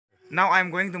Now I'm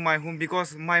going to my home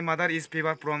because my mother is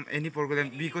fever from any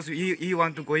problem because he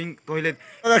want to going toilet.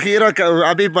 Hero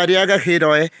अभी परिया का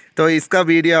hero है तो इसका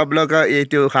video आप लोग का ये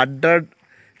 100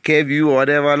 के व्यू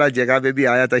होने वाला जगह पे भी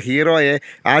आया था। हीरो है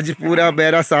आज पूरा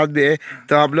मेरा साथ में है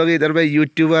तो आप लोग इधर में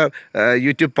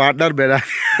यूट्यूब पार्टनर मेरा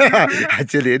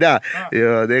एक्चुअली ना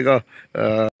यो देखो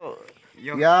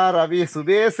यार अभी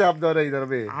सुबह से आप दोनों इधर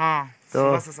में। हाँ तो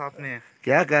सुबह से साथ में है।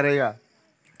 क्या करेगा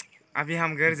अभी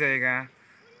हम घर जाएगा।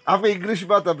 आप इंग्लिश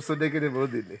बात अब सुनने के लिए बहुत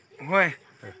दिन है।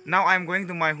 Now I'm going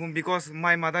to my home because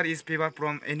my mother is fever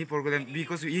from any problem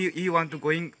because he want to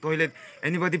going toilet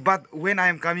anybody, but when I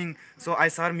am coming so I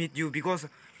shall meet you because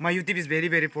my YouTube is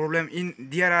very problem in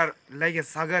there are like a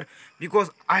sagar because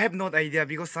I have no idea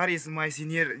because sir is my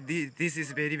senior. This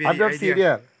is very I'm not idea.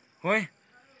 senior. Why?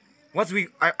 What's we?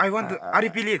 I want to. I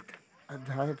repeat it.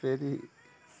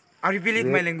 I repeat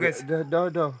my language.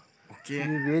 No. Okay.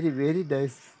 Very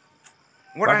nice.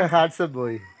 What a handsome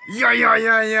boy.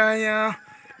 Yeah.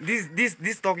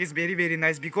 This talk is very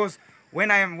nice because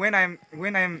when I am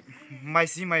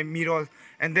see my mirror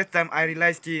and that time I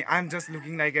realized ki I'm just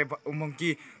looking like a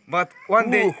monkey. But one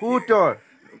day who told?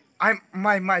 I'm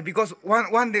my because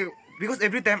one day because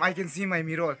every time I can see my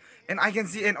mirror and I can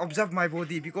see and observe my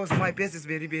body because my face is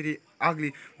very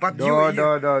ugly. But No.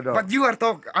 But you are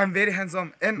talk. I'm very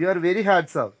handsome and You are very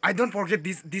handsome. I don't forget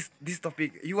this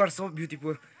topic. You are so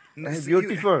beautiful.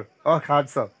 Beautiful or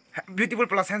handsome? Beautiful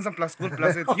plus handsome plus good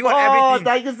plus you are everything.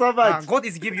 Thank you so much. God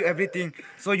is give you everything,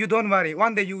 so you don't worry.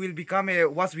 One day you will become a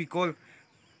what we call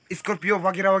Scorpio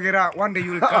wagera. One day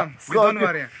you will come. You don't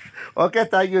worry. Okay,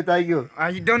 thank you.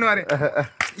 You don't worry.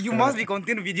 You must be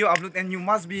continue video upload and you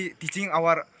must be teaching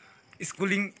our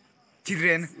schooling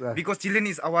children because children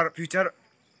is our future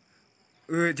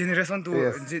generation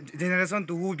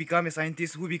to who become a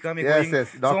scientist, who become a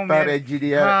doctor,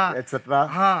 engineer,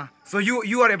 etc. So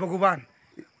you are a Bhagavan.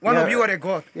 One of you are a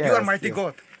God. You are mighty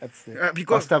God.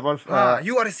 Because first of all,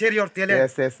 you are a share your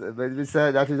talent. Yes.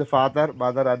 That is the father,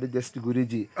 mother, and just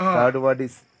Guruji. Third one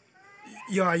is.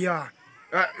 Yeah.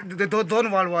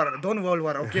 Don't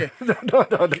war. Okay. No.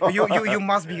 You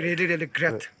must be really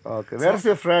great. Okay. Where's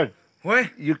your friend? Where?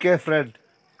 UK friend.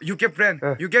 UK friend.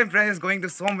 UK friend is going to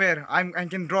somewhere. I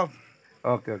can drop.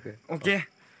 Okay.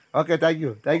 Okay, thank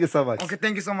you so much. Okay,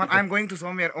 thank you so much. I'm going to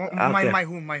somewhere. My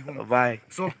home. Bye.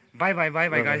 So, bye,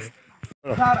 guys.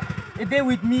 Sir, a day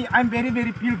with me, I'm very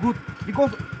feel good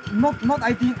because not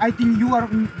I think you are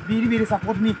very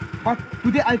support me, but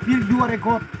today I feel you are a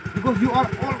God because you are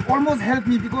almost help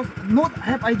me because not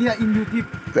have idea in YouTube.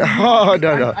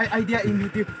 No. Idea in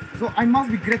YouTube, so I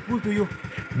must be grateful to you.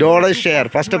 Knowledge share.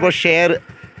 First of all, share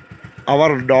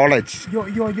our knowledge. Yo.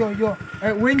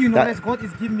 When you knowledge, God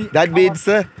is give me. That means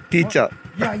teacher.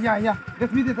 Yeah.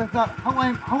 That means that how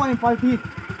I am fighting.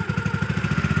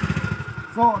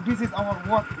 So this is our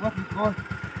what we call.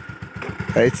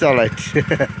 It's alright.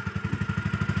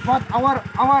 But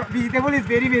our vegetable is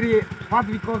very what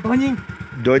we call doni.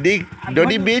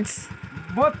 Doni means.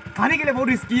 But खाने के लिए बहुत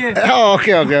risky है.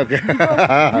 Okay. We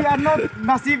are not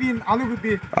nasib in aloo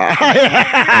gutti.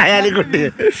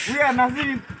 We are nasib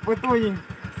in potoing.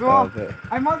 So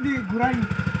I must be growing.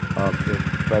 Okay.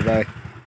 Bye.